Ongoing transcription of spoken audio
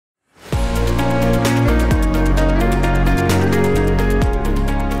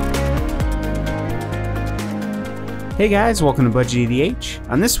Hey guys, welcome to BudgetEDH.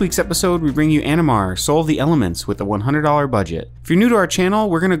 On this week's episode, we bring you Animar, Soul of the Elements with a $100 budget. If you're new to our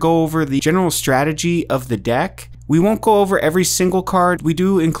channel, we're going to go over the general strategy of the deck. We won't go over every single card. We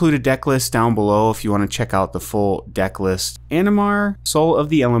do include a deck list down below if you want to check out the full deck list. Animar, Soul of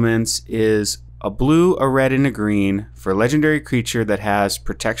the Elements is a blue, a red, and a green for a legendary creature that has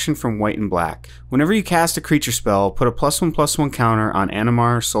protection from white and black. Whenever you cast a creature spell, put a +1/+1 counter on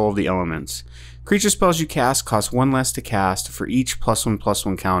Animar, Soul of the Elements. Creature spells you cast cost 1 less to cast for each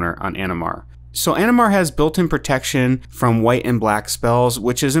 +1/+1 counter on Animar. So Animar has built-in protection from white and black spells,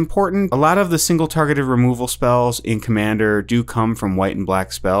 which is important. A lot of the single targeted removal spells in Commander do come from white and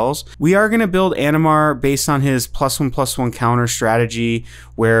black spells. We are going to build Animar based on his +1/+1 counter strategy,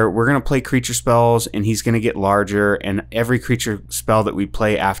 where we're going to play creature spells and he's going to get larger, and every creature spell that we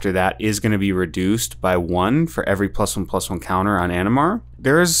play after that is going to be reduced by 1 for every +1/+1 counter on Animar.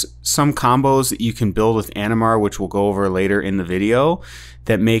 There's some combos that you can build with Animar, which we'll go over later in the video,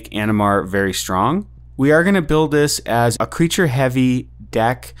 that make Animar very strong. We are going to build this as a creature heavy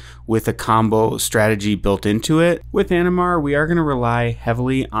deck with a combo strategy built into it. With Animar, we are going to rely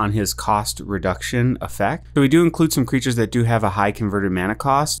heavily on his cost reduction effect. So we do include some creatures that do have a high converted mana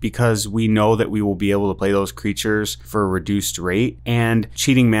cost because we know that we will be able to play those creatures for a reduced rate, and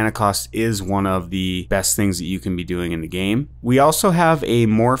cheating mana cost is one of the best things that you can be doing in the game. We also have a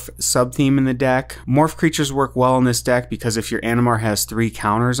morph sub-theme in the deck. Morph creatures work well in this deck because if your Animar has 3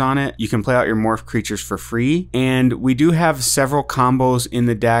 counters on it, you can play out your morph creatures for free, and we do have several combos in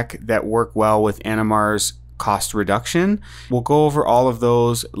the deck that work well with Animar's cost reduction. We'll go over all of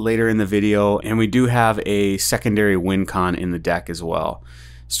those later in the video, and we do have a secondary wincon in the deck as well.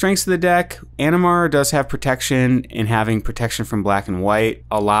 Strengths of the deck: Animar does have protection in having protection from black and white.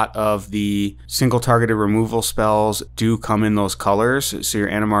 A lot of the single targeted removal spells do come in those colors, so your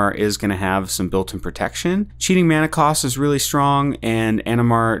Animar is going to have some built-in protection. Cheating mana cost is really strong, and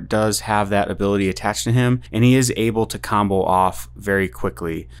Animar does have that ability attached to him, and he is able to combo off very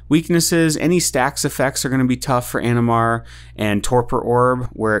quickly. Weaknesses: any stacks effects are going to be tough for Animar, and Torpor Orb,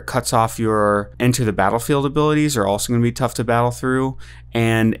 where it cuts off your enter the battlefield abilities, are also going to be tough to battle through.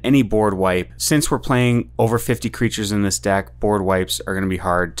 And any board wipe. Since we're playing over 50 creatures in this deck, board wipes are going to be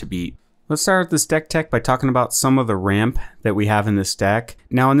hard to beat. Let's start this deck tech by talking about some of the ramp that we have in this deck.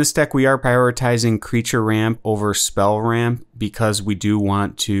 Now in this deck, we are prioritizing creature ramp over spell ramp because we do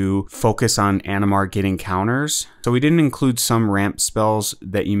want to focus on Animar getting counters. So we didn't include some ramp spells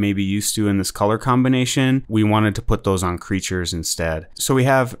that you may be used to in this color combination. We wanted to put those on creatures instead. So we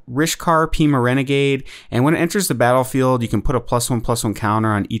have Rishkar, Pima Renegade, and when it enters the battlefield, you can put a +1/+1 counter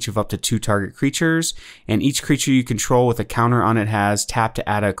on each of up to 2 target creatures, and each creature you control with a counter on it has tap to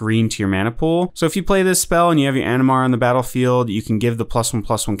add a green to your mana pool. So if you play this spell and you have your Animar on the battlefield, you can give the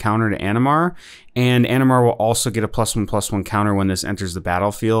 +1/+1 counter to Animar, and Animar will also get a +1/+1 counter when this enters the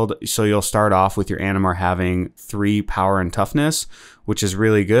battlefield. So you'll start off with your Animar having 3 power and toughness, which is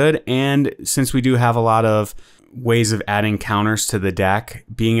really good. And since we do have a lot of ways of adding counters to the deck,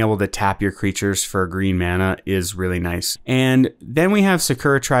 being able to tap your creatures for green mana is really nice. And then we have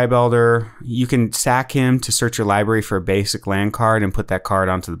Sakura Tribe Elder. You can sack him to search your library for a basic land card and put that card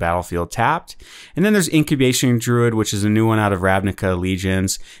onto the battlefield tapped. And then there's Incubation Druid, which is a new one out of Ravnica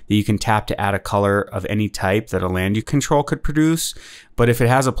Legions that you can tap to add a color of any type that a land you control could produce. But if it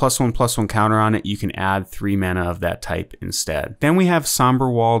has a +1/+1 counter on it, you can add 3 mana of that type instead. Then we have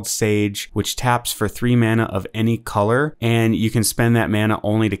Somberwald Sage, which taps for 3 mana of any color, and you can spend that mana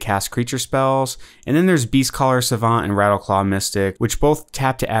only to cast creature spells. And then there's Beastcaller Savant and Rattleclaw Mystic, which both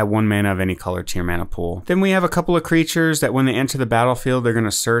tap to add 1 mana of any color to your mana pool. Then we have a couple of creatures that when they enter the battlefield, they're going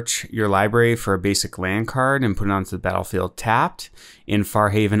to search your library for a basic land card and put it onto the battlefield tapped, in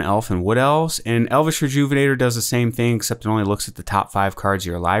Farhaven Elf and Wood Elves. And Elvish Rejuvenator does the same thing, except it only looks at the top 5 cards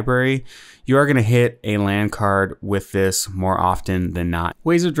of your library. You are going to hit a land card with this more often than not.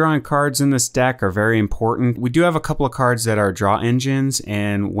 Ways of drawing cards in this deck are very important. We do have a couple of cards that are draw engines,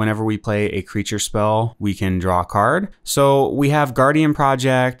 and whenever we play a creature spell, we can draw a card. So we have Guardian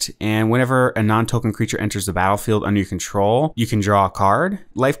Project, and whenever a non-token creature enters the battlefield under your control, you can draw a card.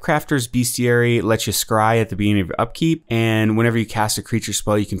 Lifecrafter's Bestiary lets you scry at the beginning of your upkeep, and whenever you cast a creature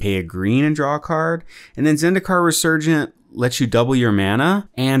spell, you can pay a green and draw a card. And then Zendikar Resurgent lets you double your mana,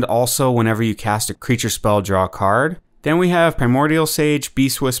 and also whenever you cast a creature spell, draw a card. Then we have Primordial Sage,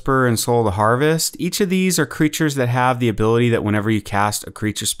 Beast Whisperer, and Soul of the Harvest. Each of these are creatures that have the ability that whenever you cast a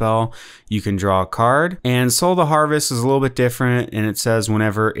creature spell, you can draw a card. And Soul of the Harvest is a little bit different, and it says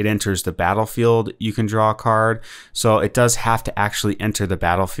whenever it enters the battlefield, you can draw a card. So it does have to actually enter the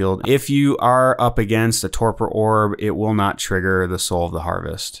battlefield. If you are up against a Torpor Orb, it will not trigger the Soul of the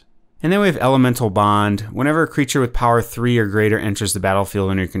Harvest. And then we have Elemental Bond. Whenever a creature with power 3 or greater enters the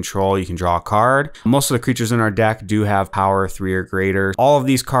battlefield under your control, you can draw a card. Most of the creatures in our deck do have power 3 or greater. All of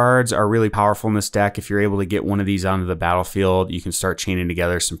these cards are really powerful in this deck. If you're able to get one of these onto the battlefield, you can start chaining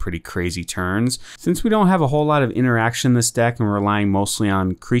together some pretty crazy turns. Since we don't have a whole lot of interaction in this deck and we're relying mostly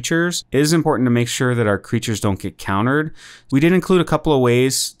on creatures, it is important to make sure that our creatures don't get countered. We did include a couple of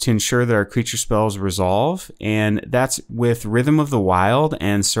ways to ensure that our creature spells resolve, and that's with Rhythm of the Wild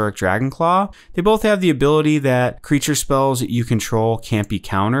and Suruk Dragonclaw. They both have the ability that creature spells you control can't be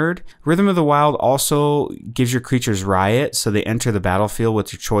countered. Rhythm of the Wild also gives your creatures Riot, so they enter the battlefield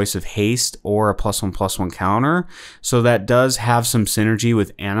with your choice of haste or a +1/+1 counter. So that does have some synergy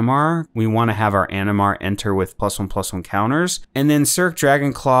with Animar. We want to have our Animar enter with +1/+1 counters. And then Suruk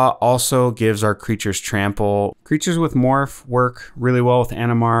Dragonclaw also gives our creatures trample. Creatures with morph work really well with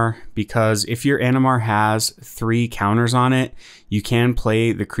Animar because if your Animar has 3 counters on it, you can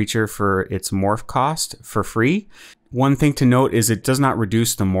play the creature for its morph cost for free. One thing to note is it does not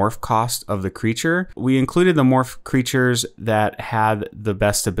reduce the morph cost of the creature. We included the morph creatures that had the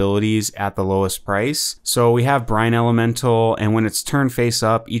best abilities at the lowest price. So we have Brine Elemental, and when it's turn face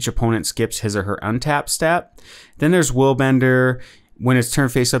up, each opponent skips his or her untap step. Then there's Willbender. When it's turn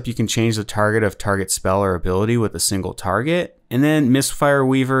face up, you can change the target of target spell or ability with a single target. And then Mistfire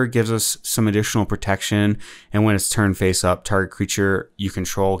Weaver gives us some additional protection, and when it's turn face up, target creature you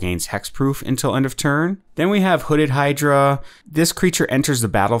control gains hexproof until end of turn. Then we have Hooded Hydra. This creature enters the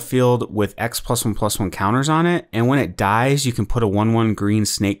battlefield with X +1/+1 counters on it, and when it dies, you can put a 1/1 green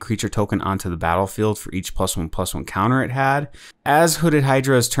snake creature token onto the battlefield for each +1/+1 counter it had. As Hooded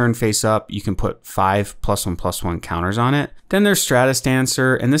Hydra is turn face up, you can put 5 +1/+1 counters on it. Then there's Stratus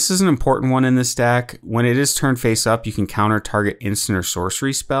Dancer, and this is an important one in this deck. When it is turn face up, you can counter target instant or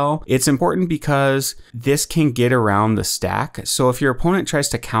sorcery spell. It's important because this can get around the stack. So if your opponent tries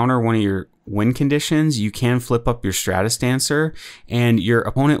to counter one of your win conditions, you can flip up your Stratus Dancer, and your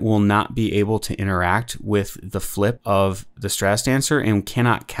opponent will not be able to interact with the flip of the Stratus Dancer and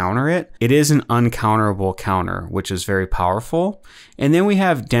cannot counter it. It is an uncounterable counter, which is very powerful. And then we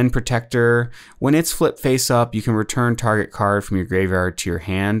have Den Protector. When it's flipped face up, you can return target card from your graveyard to your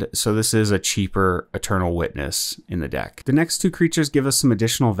hand. So this is a cheaper Eternal Witness in the deck. The next 2 creatures give us some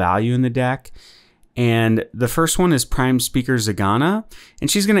additional value in the deck. And the first one is Prime Speaker Zagana,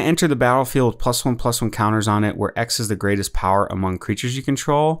 and she's going to enter the battlefield with +1/+1 counters on it, where X is the greatest power among creatures you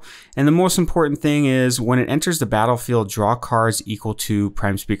control. And the most important thing is when it enters the battlefield, draw cards equal to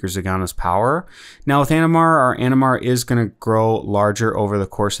Prime Speaker Zagana's power. Now with Animar, our Animar is going to grow larger over the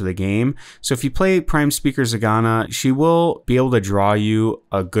course of the game. So if you play Prime Speaker Zagana, she will be able to draw you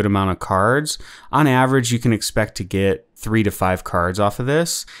a good amount of cards. On average, you can expect to get 3 to 5 cards off of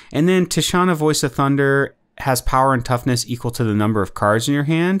this. And then Tishana, Voice of Thunder, has power and toughness equal to the number of cards in your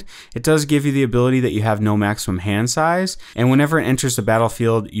hand. It does give you the ability that you have no maximum hand size, and whenever it enters the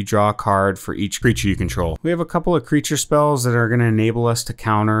battlefield, you draw a card for each creature you control. We have a couple of creature spells that are going to enable us to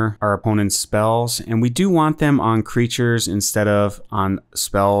counter our opponent's spells, and we do want them on creatures instead of on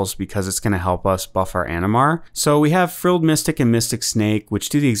spells because it's going to help us buff our Animar. So we have Frilled Mystic and Mystic Snake, which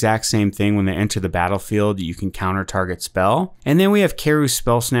do the exact same thing. When they enter the battlefield, you can counter target spell. And then we have Keru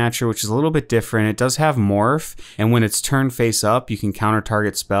Spell Snatcher, which is a little bit different. It does have morph, and when it's turned face up, you can counter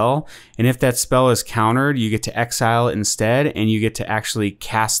target spell, and if that spell is countered, you get to exile it instead, and you get to actually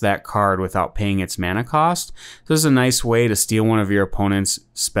cast that card without paying its mana cost. So this is a nice way to steal one of your opponent's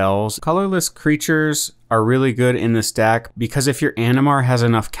spells. Colorless creatures are really good in this deck because if your Animar has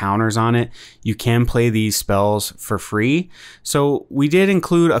enough counters on it, you can play these spells for free. So we did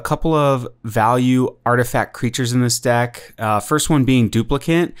include a couple of value artifact creatures in this deck. First one being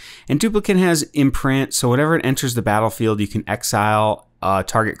Duplicate, and Duplicate has imprint, so whenever it enters the battlefield, you can exile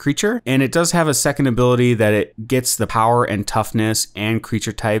target creature, and it does have a second ability that it gets the power and toughness and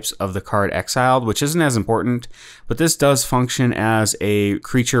creature types of the card exiled, which isn't as important, but this does function as a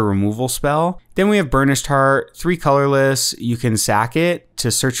creature removal spell. Then we have Burnished Heart, 3 colorless. You can sack it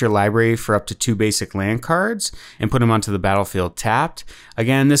to search your library for up to 2 basic land cards and put them onto the battlefield tapped.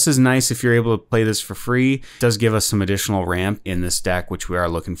 Again, this is nice if you're able to play this for free. It does give us some additional ramp in this deck, which we are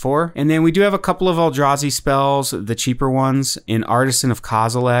looking for. And then we do have a couple of Eldrazi spells, the cheaper ones. In Artisan of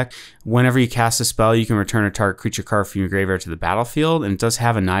Kozilek, whenever you cast a spell, you can return a target creature card from your graveyard to the battlefield, and it does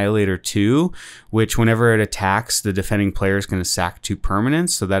have Annihilator 2, which whenever it attacks, the defending player is going to sack 2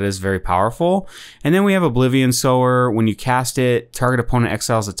 permanents, so that is very powerful. And then we have Oblivion Sower. When you cast it, target opponent opponent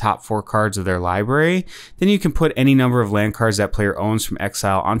exiles the top 4 cards of their library, then you can put any number of land cards that player owns from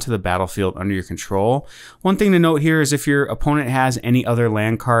exile onto the battlefield under your control. One thing to note here is if your opponent has any other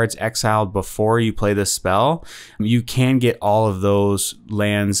land cards exiled before you play this spell, you can get all of those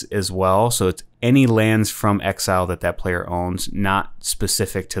lands as well. So it's any lands from exile that player owns, not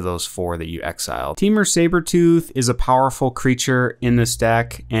specific to those 4 that you exiled. Temur Sabertooth is a powerful creature in this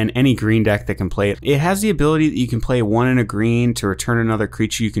deck, and any green deck that can play it. It has the ability that you can play 1 and a green to return another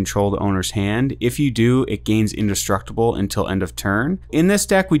creature you control to owner's hand. If you do, it gains indestructible until end of turn. In this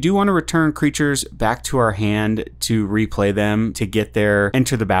deck, we do want to return creatures back to our hand to replay them to get their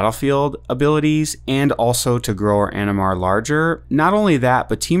enter the battlefield abilities, and also to grow our Animar larger. Not only that,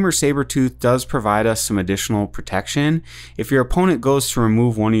 but Temur Sabertooth does provide us some additional protection. If your opponent goes to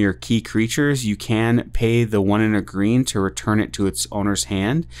remove one of your key creatures, you can pay the 1 and a green to return it to its owner's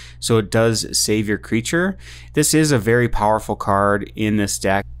hand, so it does save your creature. This is a very powerful card in this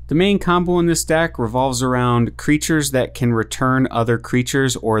deck. The main combo in this deck revolves around creatures that can return other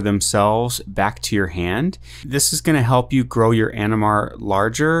creatures or themselves back to your hand. This is going to help you grow your Animar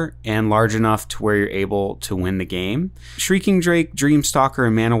larger and large enough to where you're able to win the game. Shrieking Drake, Dreamstalker,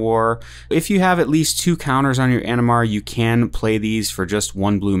 and Manowar. If you have at least 2 counters on your Animar, you can play these for just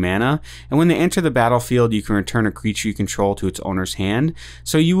 1 blue mana. And when they enter the battlefield, you can return a creature you control to its owner's hand.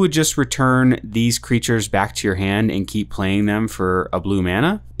 So you would just return these creatures back to your hand and keep playing them for a blue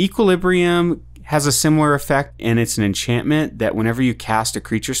mana. Equilibrium has a similar effect, and it's an enchantment that whenever you cast a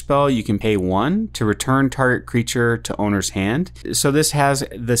creature spell, you can pay 1 to return target creature to owner's hand. So this has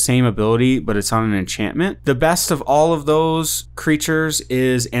the same ability, but it's on an enchantment. The best of all of those creatures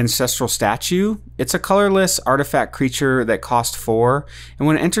is Ancestral Statue. It's a colorless artifact creature that costs 4, and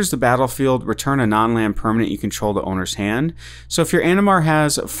when it enters the battlefield, return a non-land permanent you control to owner's hand. So if your Animar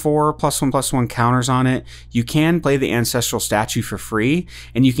has 4 +1/+1 counters on it, you can play the Ancestral Statue for free,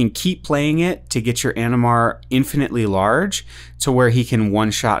 and you can keep playing it to get your Animar infinitely large to where he can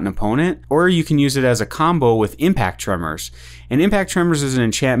one-shot an opponent, or you can use it as a combo with Impact Tremors. And Impact Tremors is an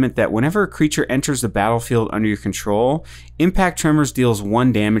enchantment that whenever a creature enters the battlefield under your control, Impact Tremors deals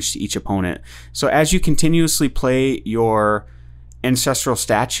 1 damage to each opponent. So as you continuously play your Ancestral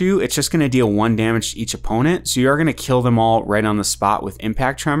Statue, it's just going to deal 1 damage to each opponent, so you're going to kill them all right on the spot with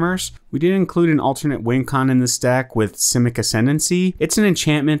Impact Tremors. We did include an alternate wincon in this deck with Simic Ascendancy. It's an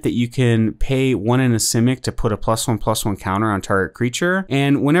enchantment that you can pay 1 and a Simic to put a +1/+1 counter on target creature,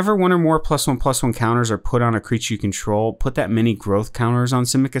 and whenever 1 or more +1/+1 counters are put on a creature you control, put that many growth counters on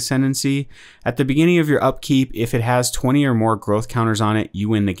Simic Ascendancy. At the beginning of your upkeep, if it has 20 or more growth counters on it, you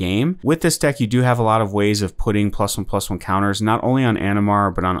win the game. With this deck, you do have a lot of ways of putting +1/+1 counters, not only on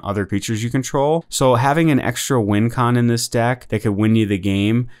Animar, but on other creatures you control. So having an extra wincon in this deck that could win you the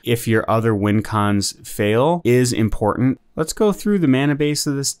game if your other wincons fail is important. Let's go through the mana base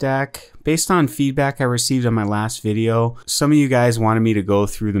of this deck. Based on feedback I received on my last video, some of you guys wanted me to go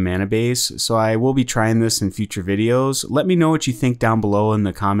through the mana base, so I will be trying this in future videos. Let me know what you think down below in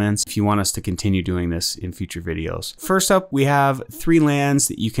the comments if you want us to continue doing this in future videos. First up, we have 3 lands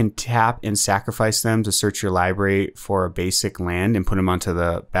that you can tap and sacrifice them to search your library for a basic land and put them onto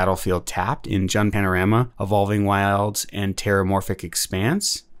the battlefield tapped in Jund Panorama, Evolving Wilds, and Terramorphic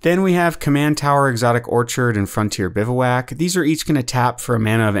Expanse. Then we have Command Tower, Exotic Orchard, and Frontier Bivouac. These are each going to tap for a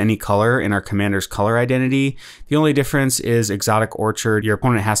mana of any color in our commander's color identity. The only difference is Exotic Orchard, your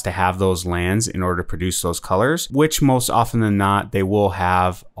opponent has to have those lands in order to produce those colors, which most often than not, they will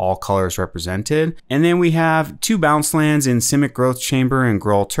have all colors represented. And then we have 2 bounce lands in Simic Growth Chamber and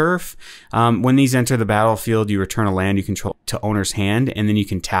Groll Turf. When these enter the battlefield, you return a land you control to owner's hand, and then you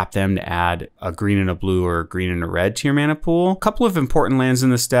can tap them to add a green and a blue or a green and a red to your mana pool. A couple of important lands in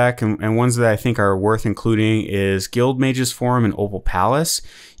this deck, and ones that I think are worth including, is Guild Mage's Forum and Opal Palace.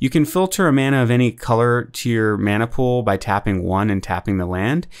 You can filter a mana of any color to your mana pool by tapping 1 and tapping the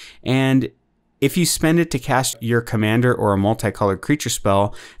land, and if you spend it to cast your commander or a multicolored creature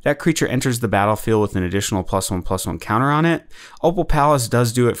spell, that creature enters the battlefield with an additional +1/+1 counter on it. Opal Palace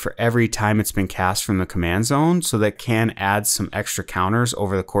does do it for every time it's been cast from the command zone, so that can add some extra counters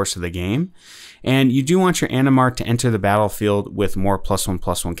over the course of the game. And you do want your Animar to enter the battlefield with more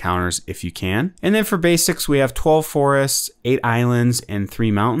 +1/+1 counters if you can. And then for basics, we have 12 forests, 8 islands, and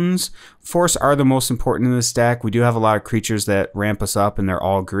 3 mountains. Forests are the most important in this deck. We do have a lot of creatures that ramp us up, and they're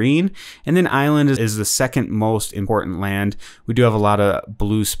all green. And then islands Island is the second most important land. We do have a lot of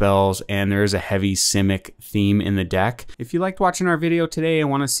blue spells, and there is a heavy Simic theme in the deck. If you liked watching our video today and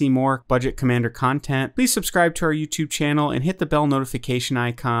want to see more Budget Commander content, please subscribe to our YouTube channel and hit the bell notification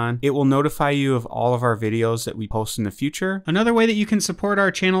icon. It will notify you of all of our videos that we post in the future. Another way that you can support our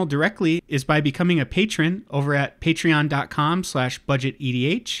channel directly is by becoming a patron over at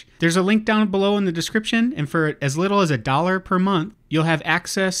patreon.com/BudgetEDH. There's a link down below in the description, and for as little as $1 per month, you'll have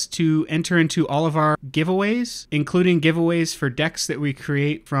access to enter into all of our giveaways, including giveaways for decks that we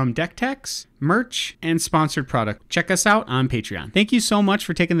create from deck techs, merch, and sponsored product. Check us out on Patreon. Thank you so much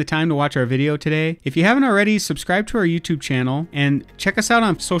for taking the time to watch our video today. If you haven't already, subscribe to our YouTube channel and check us out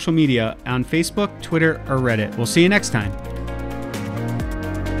on social media on Facebook, Twitter, or Reddit. We'll see you next time.